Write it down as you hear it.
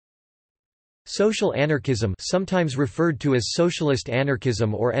Social anarchism, sometimes referred to as socialist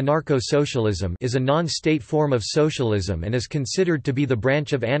anarchism or anarcho-socialism, is a non-state form of socialism and is considered to be the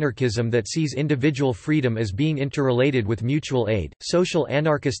branch of anarchism that sees individual freedom as being interrelated with mutual aid. Social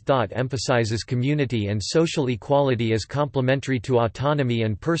anarchist thought emphasizes community and social equality as complementary to autonomy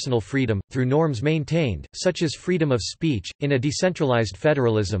and personal freedom, through norms maintained, such as freedom of speech, in a decentralized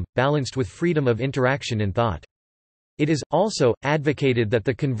federalism, balanced with freedom of interaction in thought. It is, also, advocated that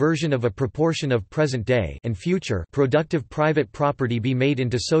the conversion of a proportion of present-day and future productive private property be made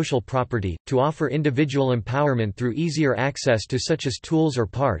into social property, to offer individual empowerment through easier access to such as tools or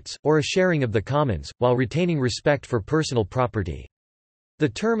parts, or a sharing of the commons, while retaining respect for personal property. The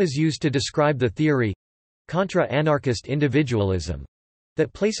term is used to describe the theory—contra-anarchist individualism,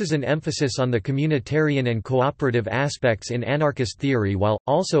 that places an emphasis on the communitarian and cooperative aspects in anarchist theory while,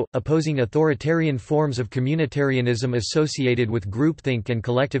 also, opposing authoritarian forms of communitarianism associated with groupthink and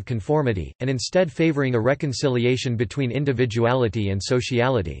collective conformity, and instead favoring a reconciliation between individuality and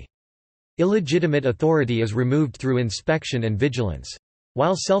sociality. Illegitimate authority is removed through inspection and vigilance.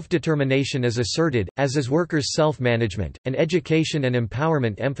 While self-determination is asserted, as is workers' self-management, and education and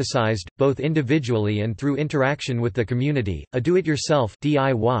empowerment emphasized, both individually and through interaction with the community, a do-it-yourself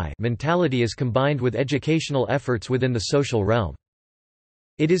 (DIY) mentality is combined with educational efforts within the social realm.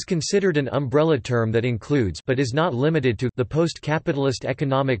 It is considered an umbrella term that includes but is not limited to the post-capitalist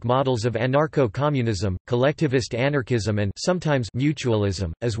economic models of anarcho-communism, collectivist anarchism and sometimes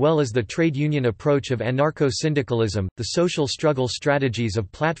mutualism, as well as the trade union approach of anarcho-syndicalism, the social struggle strategies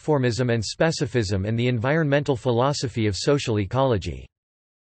of platformism and specificism and the environmental philosophy of social ecology.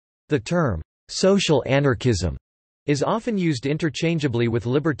 The term, social anarchism, is often used interchangeably with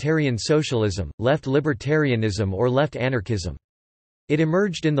libertarian socialism, left libertarianism or left anarchism. It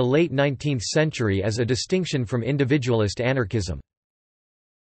emerged in the late 19th century as a distinction from individualist anarchism.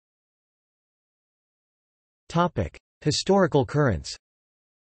 Historical currents.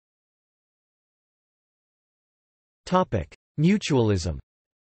 Mutualism.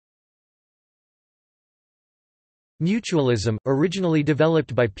 Mutualism, originally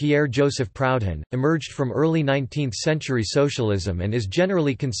developed by Pierre-Joseph Proudhon, emerged from early 19th-century socialism and is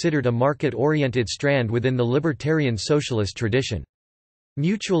generally considered a market-oriented strand within the libertarian socialist tradition.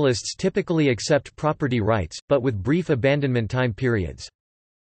 Mutualists typically accept property rights, but with brief abandonment time periods.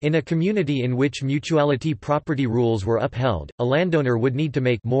 In a community in which mutuality property rules were upheld, a landowner would need to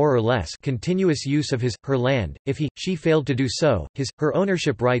make more or less continuous use of his/her land. If he/she failed to do so, his/her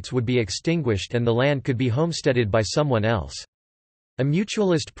ownership rights would be extinguished and the land could be homesteaded by someone else. A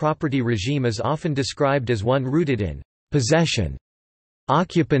mutualist property regime is often described as one rooted in possession,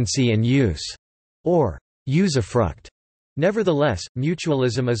 occupancy and use, or usufruct. Nevertheless,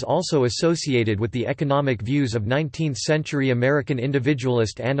 mutualism is also associated with the economic views of 19th-century American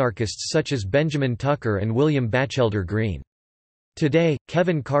individualist anarchists such as Benjamin Tucker and William Batchelder Greene. Today,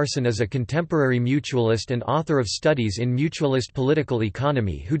 Kevin Carson is a contemporary mutualist and author of studies in mutualist political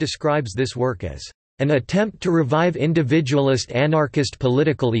economy who describes this work as an attempt to revive individualist anarchist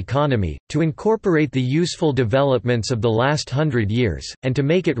political economy, to incorporate the useful developments of the last 100 years, and to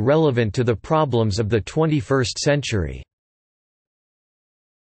make it relevant to the problems of the 21st century.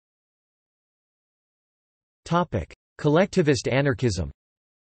 Collectivist anarchism.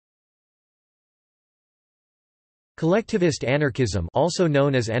 Collectivist anarchism, also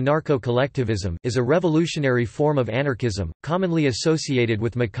known as anarcho-collectivism, is a revolutionary form of anarchism, commonly associated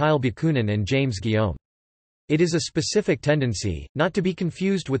with Mikhail Bakunin and James Guillaume. It is a specific tendency, not to be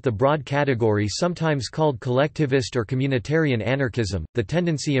confused with the broad category sometimes called collectivist or communitarian anarchism. The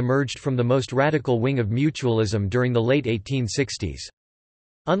tendency emerged from the most radical wing of mutualism during the late 1860s.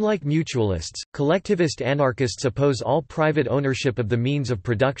 Unlike mutualists, collectivist anarchists oppose all private ownership of the means of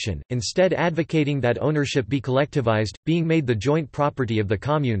production, instead advocating that ownership be collectivized, being made the joint property of the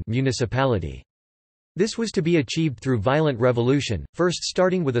commune municipality. This was to be achieved through violent revolution, first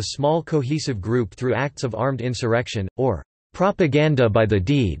starting with a small cohesive group through acts of armed insurrection, or propaganda by the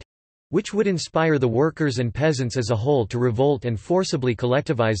deed, which would inspire the workers and peasants as a whole to revolt and forcibly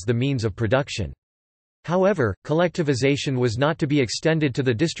collectivize the means of production. However, collectivization was not to be extended to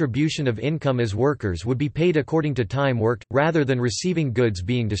the distribution of income as workers would be paid according to time worked, rather than receiving goods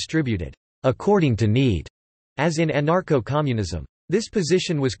being distributed according to need, as in anarcho-communism. This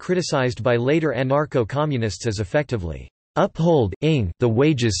position was criticized by later anarcho-communists as effectively upholding the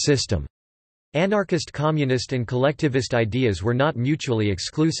wages system. Anarchist communist and collectivist ideas were not mutually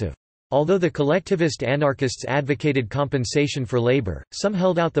exclusive. Although the collectivist anarchists advocated compensation for labor, some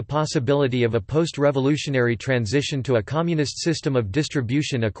held out the possibility of a post-revolutionary transition to a communist system of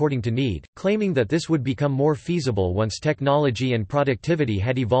distribution according to need, claiming that this would become more feasible once technology and productivity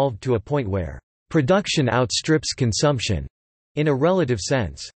had evolved to a point where production outstrips consumption, in a relative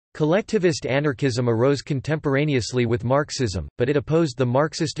sense. Collectivist anarchism arose contemporaneously with Marxism, but it opposed the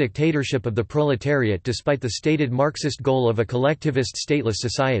Marxist dictatorship of the proletariat despite the stated Marxist goal of a collectivist stateless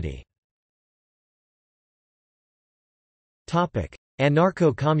society.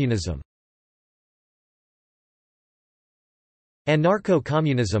 Anarcho-communism.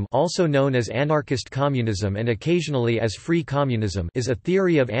 Anarcho-communism, also known as anarchist communism and occasionally as free communism, is a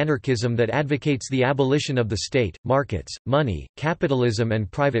theory of anarchism that advocates the abolition of the state, markets, money, capitalism and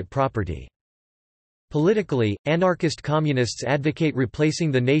private property. Politically, anarchist communists advocate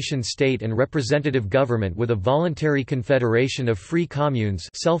replacing the nation-state and representative government with a voluntary confederation of free communes,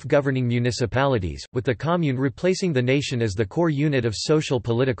 self-governing municipalities, with the commune replacing the nation as the core unit of social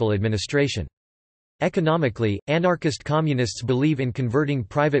political administration. Economically, anarchist communists believe in converting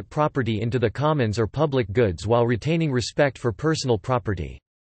private property into the commons or public goods while retaining respect for personal property.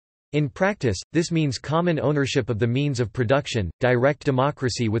 In practice, this means common ownership of the means of production, direct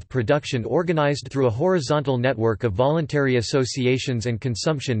democracy with production organized through a horizontal network of voluntary associations and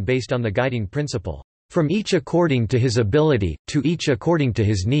consumption based on the guiding principle, "From each according to his ability, to each according to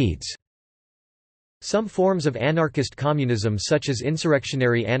his needs." Some forms of anarchist communism such as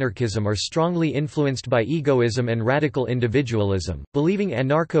insurrectionary anarchism are strongly influenced by egoism and radical individualism, believing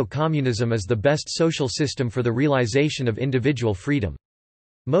anarcho-communism is the best social system for the realization of individual freedom.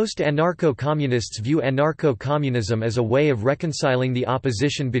 Most anarcho-communists view anarcho-communism as a way of reconciling the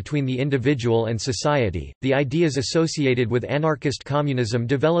opposition between the individual and society. The ideas associated with anarchist communism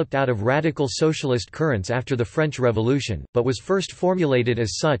developed out of radical socialist currents after the French Revolution, but was first formulated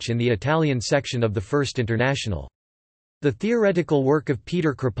as such in the Italian section of the First International. The theoretical work of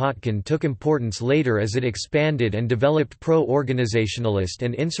Peter Kropotkin took importance later as it expanded and developed pro-organizationalist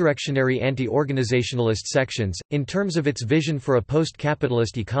and insurrectionary anti-organizationalist sections. In terms of its vision for a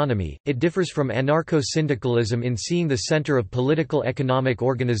post-capitalist economy, it differs from anarcho-syndicalism in seeing the center of political economic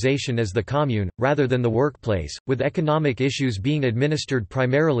organization as the commune, rather than the workplace, with economic issues being administered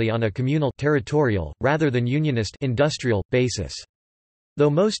primarily on a communal, territorial, rather than unionist, industrial, basis. Though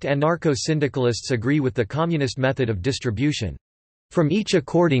most anarcho-syndicalists agree with the communist method of distribution, "From each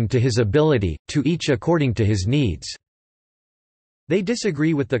according to his ability, to each according to his needs," they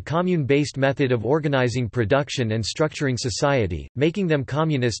disagree with the commune-based method of organizing production and structuring society, making them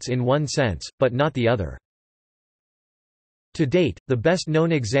communists in one sense, but not the other. To date, the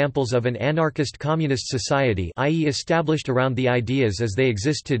best-known examples of an anarchist communist society, i.e. established around the ideas as they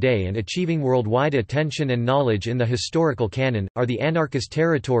exist today and achieving worldwide attention and knowledge in the historical canon, are the anarchist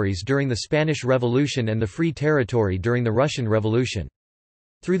territories during the Spanish Revolution and the Free Territory during the Russian Revolution.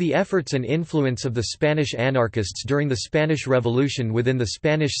 Through the efforts and influence of the Spanish anarchists during the Spanish Revolution within the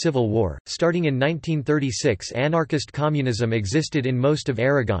Spanish Civil War, starting in 1936, anarchist communism existed in most of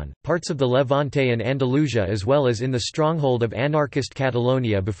Aragon, parts of the Levante and Andalusia as well as in the stronghold of anarchist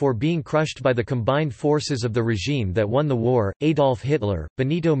Catalonia before being crushed by the combined forces of the regime that won the war, Adolf Hitler,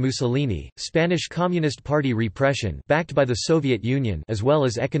 Benito Mussolini, Spanish Communist Party repression backed by the Soviet Union as well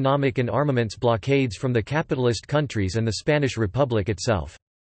as economic and armaments blockades from the capitalist countries and the Spanish Republic itself.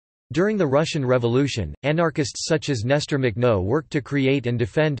 During the Russian Revolution, anarchists such as Nestor Makhno worked to create and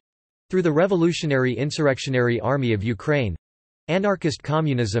defend—through the Revolutionary Insurrectionary Army of Ukraine—anarchist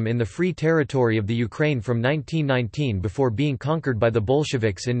communism in the Free Territory of the Ukraine from 1919 before being conquered by the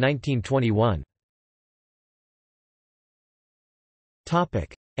Bolsheviks in 1921.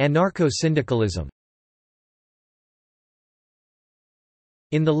 Anarcho-syndicalism.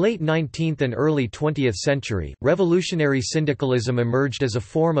 In the late 19th and early 20th century, revolutionary syndicalism emerged as a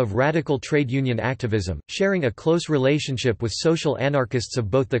form of radical trade union activism, sharing a close relationship with social anarchists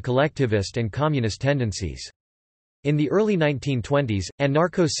of both the collectivist and communist tendencies. In the early 1920s,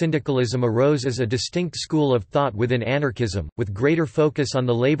 anarcho-syndicalism arose as a distinct school of thought within anarchism, with greater focus on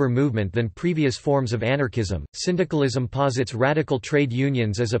the labor movement than previous forms of anarchism. Syndicalism posits radical trade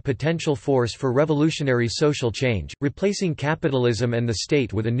unions as a potential force for revolutionary social change, replacing capitalism and the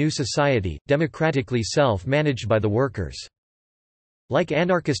state with a new society, democratically self-managed by the workers. Like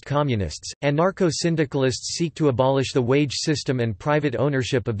anarchist communists, anarcho-syndicalists seek to abolish the wage system and private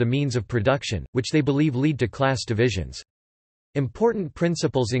ownership of the means of production, which they believe lead to class divisions. Important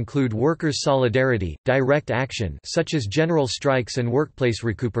principles include workers' solidarity, direct action such as general strikes and workplace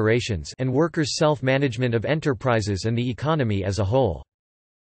recuperations, and workers' self-management of enterprises and the economy as a whole.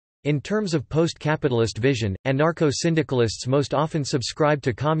 In terms of post-capitalist vision, anarcho-syndicalists most often subscribe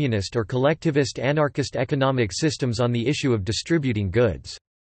to communist or collectivist anarchist economic systems on the issue of distributing goods.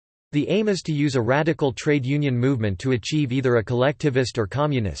 The aim is to use a radical trade union movement to achieve either a collectivist or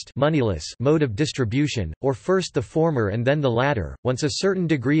communist moneyless mode of distribution, or first the former and then the latter, once a certain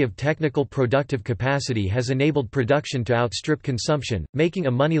degree of technical productive capacity has enabled production to outstrip consumption, making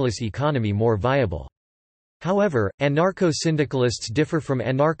a moneyless economy more viable. However, anarcho-syndicalists differ from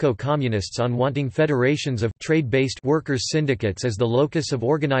anarcho-communists on wanting federations of trade-based workers' syndicates as the locus of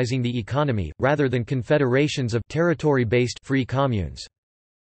organizing the economy, rather than confederations of territory-based free communes.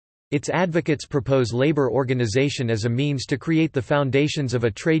 Its advocates propose labor organization as a means to create the foundations of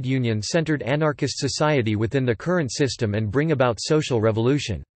a trade union-centered anarchist society within the current system and bring about social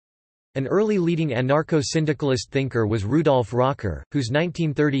revolution. An early leading anarcho-syndicalist thinker was Rudolf Rocker, whose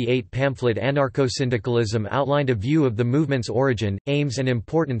 1938 pamphlet Anarcho-Syndicalism outlined a view of the movement's origin, aims and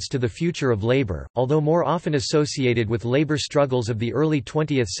importance to the future of labor. Although more often associated with labor struggles of the early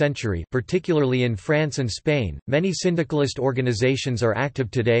 20th century, particularly in France and Spain, many syndicalist organizations are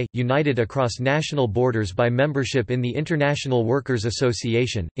active today, united across national borders by membership in the International Workers'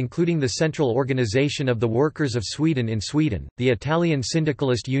 Association, including the Central Organization of the Workers of Sweden in Sweden, the Italian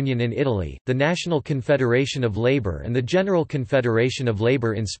Syndicalist Union in Italy, the National Confederation of Labour and the General Confederation of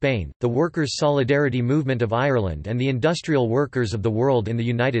Labour in Spain, the Workers' Solidarity Movement of Ireland and the Industrial Workers of the World in the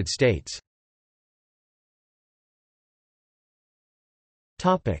United States.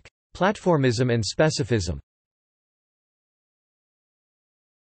 Platformism and specificism.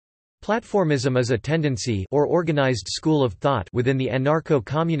 Platformism is a tendency or organized school of thought within the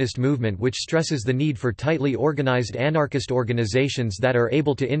anarcho-communist movement which stresses the need for tightly organized anarchist organizations that are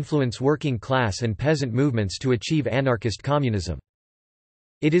able to influence working class and peasant movements to achieve anarchist communism.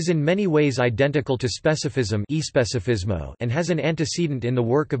 It is in many ways identical to specificism and has an antecedent in the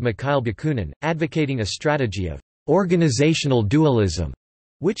work of Mikhail Bakunin, advocating a strategy of organizational dualism,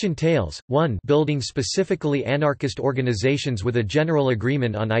 which entails, 1 building specifically anarchist organizations with a general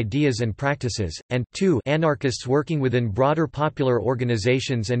agreement on ideas and practices, and 2 anarchists working within broader popular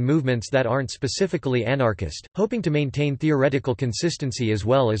organizations and movements that aren't specifically anarchist, hoping to maintain theoretical consistency as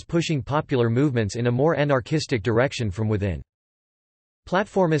well as pushing popular movements in a more anarchistic direction from within.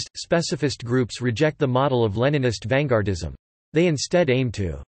 Platformist, specificist groups reject the model of Leninist vanguardism. They instead aim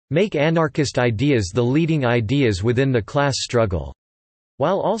to make anarchist ideas the leading ideas within the class struggle,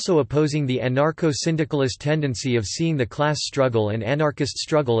 while also opposing the anarcho-syndicalist tendency of seeing the class struggle and anarchist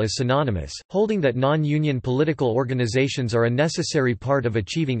struggle as synonymous, holding that non-union political organizations are a necessary part of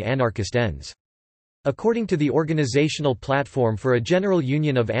achieving anarchist ends. According to the Organizational Platform for a General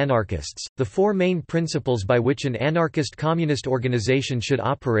Union of Anarchists, the 4 main principles by which an anarchist communist organization should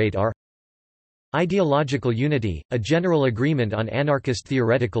operate are: ideological unity, a general agreement on anarchist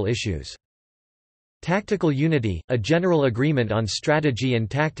theoretical issues; tactical unity, a general agreement on strategy and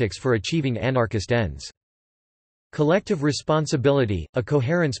tactics for achieving anarchist ends; collective responsibility, a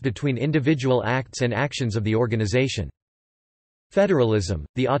coherence between individual acts and actions of the organization; federalism,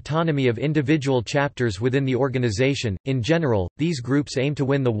 the autonomy of individual chapters within the organization. In general, these groups aim to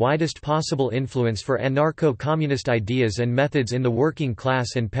win the widest possible influence for anarcho-communist ideas and methods in the working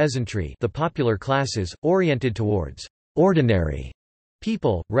class and peasantry, the popular classes, oriented towards ordinary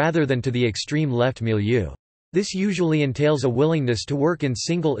people, rather than to the extreme left milieu. This usually entails a willingness to work in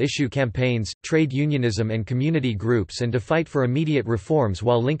single-issue campaigns, trade unionism and community groups and to fight for immediate reforms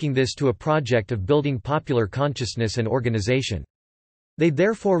while linking this to a project of building popular consciousness and organization. They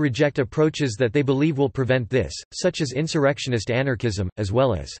therefore reject approaches that they believe will prevent this, such as insurrectionist anarchism, as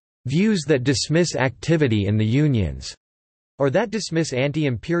well as views that dismiss activity in the unions, or that dismiss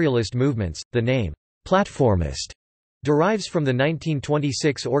anti-imperialist movements. The name platformist derives from the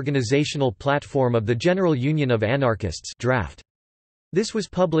 1926 organizational platform of the General Union of Anarchists draft. This was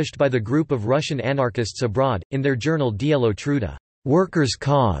published by the group of Russian anarchists abroad, in their journal Dielo Truda, Workers'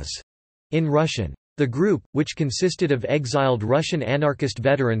 Cause, in Russian. The group, which consisted of exiled Russian anarchist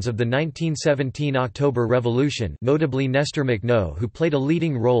veterans of the 1917 October Revolution, notably Nestor Makhno, who played a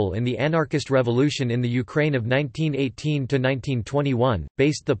leading role in the anarchist revolution in the Ukraine of 1918–1921,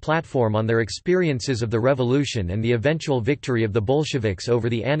 based the platform on their experiences of the revolution and the eventual victory of the Bolsheviks over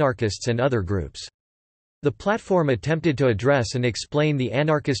the anarchists and other groups. The platform attempted to address and explain the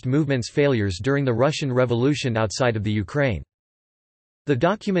anarchist movement's failures during the Russian Revolution outside of the Ukraine. The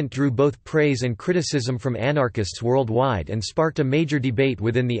document drew both praise and criticism from anarchists worldwide and sparked a major debate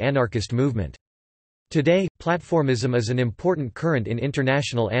within the anarchist movement. Today, platformism is an important current in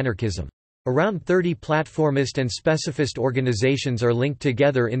international anarchism. Around 30 platformist and specificist organizations are linked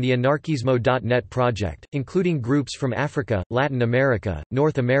together in the anarchismo.net project, including groups from Africa, Latin America,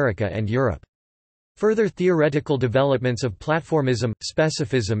 North America and Europe. Further theoretical developments of platformism,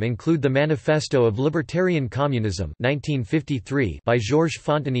 specificism include the Manifesto of Libertarian Communism 1953 by Georges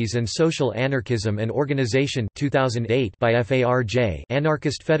Fontenis and Social Anarchism and Organization 2008 by FARJ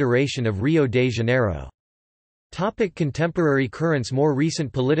Anarchist Federation of Rio de Janeiro. Contemporary currents. More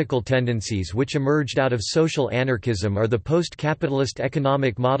recent political tendencies which emerged out of social anarchism are the post-capitalist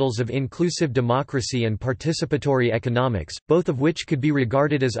economic models of inclusive democracy and participatory economics, both of which could be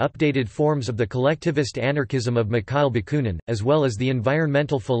regarded as updated forms of the collectivist anarchism of Mikhail Bakunin, as well as the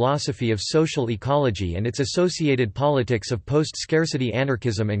environmental philosophy of social ecology and its associated politics of post-scarcity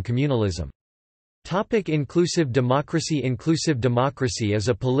anarchism and communalism. Inclusive democracy. Inclusive democracy is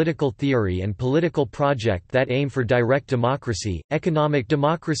a political theory and political project that aim for direct democracy, economic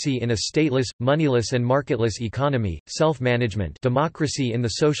democracy in a stateless, moneyless and marketless economy, self-management democracy in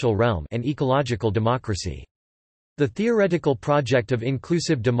the social realm and ecological democracy. The theoretical project of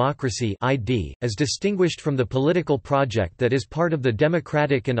inclusive democracy (ID), as distinguished from the political project that is part of the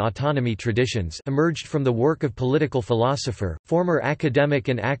democratic and autonomy traditions, emerged from the work of political philosopher, former academic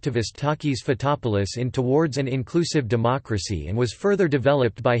and activist Takis Fotopoulos in Towards an Inclusive Democracy and was further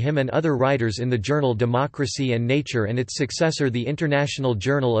developed by him and other writers in the journal Democracy and Nature and its successor the International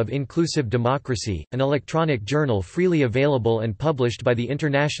Journal of Inclusive Democracy, an electronic journal freely available and published by the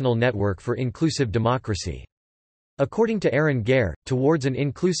International Network for Inclusive Democracy. According to Aaron Gare, Towards an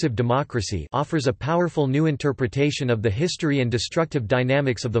Inclusive Democracy offers a powerful new interpretation of the history and destructive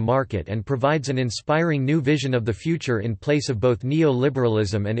dynamics of the market and provides an inspiring new vision of the future in place of both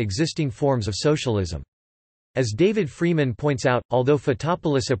neoliberalism and existing forms of socialism. As David Freeman points out, although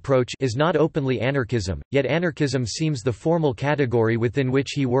Fotopoulos' approach is not openly anarchism, yet anarchism seems the formal category within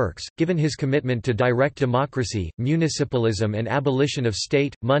which he works, given his commitment to direct democracy, municipalism and abolition of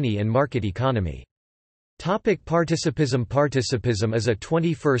state, money and market economy. Participism. Participism is a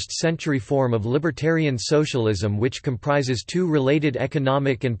 21st-century form of libertarian socialism which comprises two related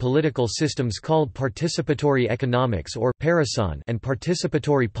economic and political systems called participatory economics or Parison and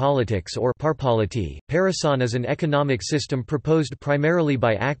participatory politics or Parpolity. Parison is an economic system proposed primarily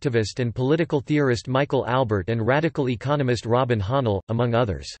by activist and political theorist Michael Albert and radical economist Robin Hahnel, among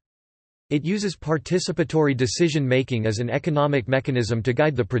others. It uses participatory decision-making as an economic mechanism to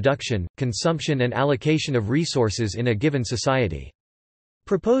guide the production, consumption and allocation of resources in a given society.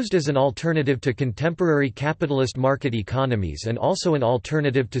 Proposed as an alternative to contemporary capitalist market economies and also an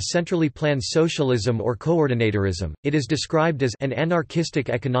alternative to centrally planned socialism or coordinatorism, it is described as an anarchistic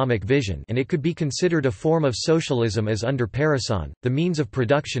economic vision and it could be considered a form of socialism as under Parison, the means of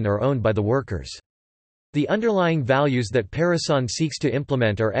production are owned by the workers. The underlying values that Parison seeks to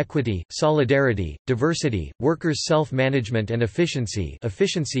implement are equity, solidarity, diversity, workers' self-management and efficiency.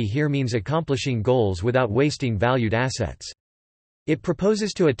 Efficiency here means accomplishing goals without wasting valued assets. It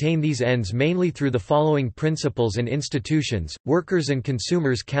proposes to attain these ends mainly through the following principles and institutions: workers' and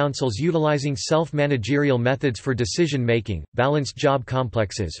consumers' councils utilizing self-managerial methods for decision-making, balanced job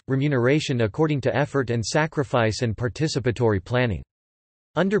complexes, remuneration according to effort and sacrifice and participatory planning.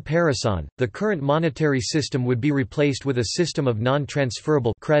 Under Parison, the current monetary system would be replaced with a system of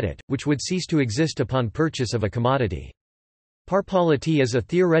non-transferable credit, which would cease to exist upon purchase of a commodity. Parpolity is a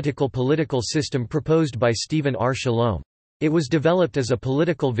theoretical political system proposed by Stephen R. Shalom. It was developed as a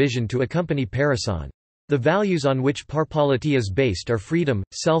political vision to accompany Parison. The values on which Parpolity is based are freedom,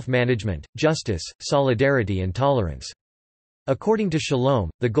 self-management, justice, solidarity and tolerance. According to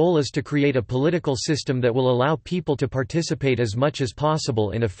Shalom, the goal is to create a political system that will allow people to participate as much as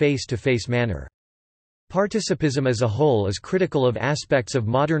possible in a face-to-face manner. Participism as a whole is critical of aspects of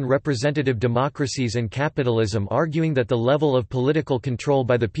modern representative democracies and capitalism, arguing that the level of political control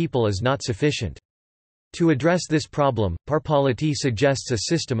by the people is not sufficient. To address this problem, Parpolity suggests a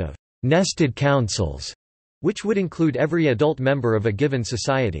system of nested councils, which would include every adult member of a given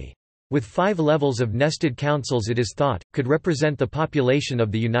society. With 5 levels of nested councils it is thought, could represent the population of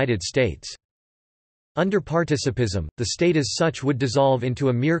the United States. Under participism, the state as such would dissolve into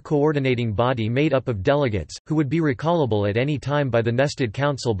a mere coordinating body made up of delegates, who would be recallable at any time by the nested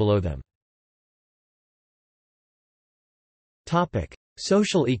council below them.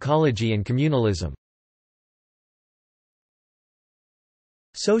 Social ecology and communalism.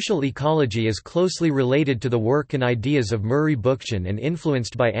 Social ecology is closely related to the work and ideas of Murray Bookchin and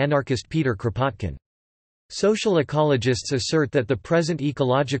influenced by anarchist Peter Kropotkin. Social ecologists assert that the present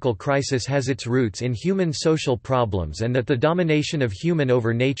ecological crisis has its roots in human social problems and that the domination of human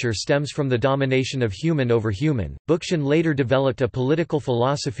over nature stems from the domination of human over human. Bookchin later developed a political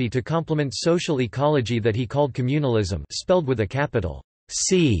philosophy to complement social ecology that he called communalism, spelled with a capital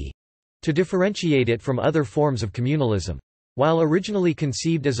C, to differentiate it from other forms of communalism. While originally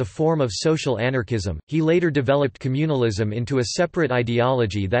conceived as a form of social anarchism, he later developed communalism into a separate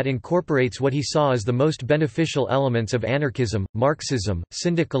ideology that incorporates what he saw as the most beneficial elements of anarchism, Marxism,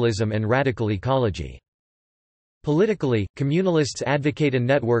 syndicalism and radical ecology. Politically, communalists advocate a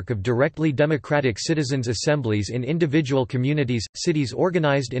network of directly democratic citizens' assemblies in individual communities, cities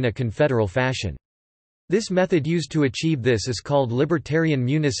organized in a confederal fashion. This method used to achieve this is called libertarian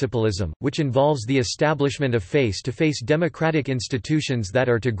municipalism, which involves the establishment of face-to-face democratic institutions that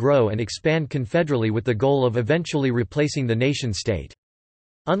are to grow and expand confederally with the goal of eventually replacing the nation-state.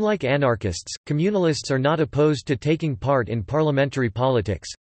 Unlike anarchists, communalists are not opposed to taking part in parliamentary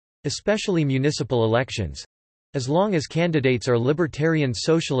politics—especially municipal elections—as long as candidates are libertarian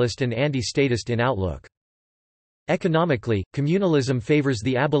socialist and anti-statist in outlook. Economically, communalism favors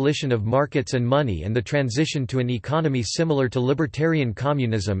the abolition of markets and money and the transition to an economy similar to libertarian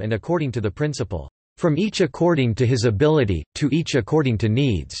communism and according to the principle, "From each according to his ability, to each according to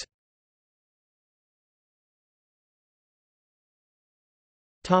needs."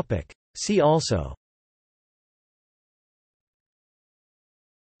 See also: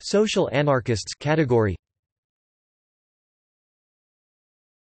 Social anarchists category.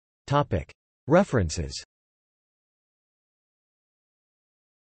 References.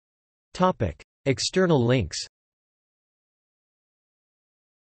 External links.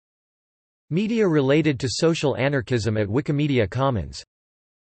 Media related to social anarchism at Wikimedia Commons.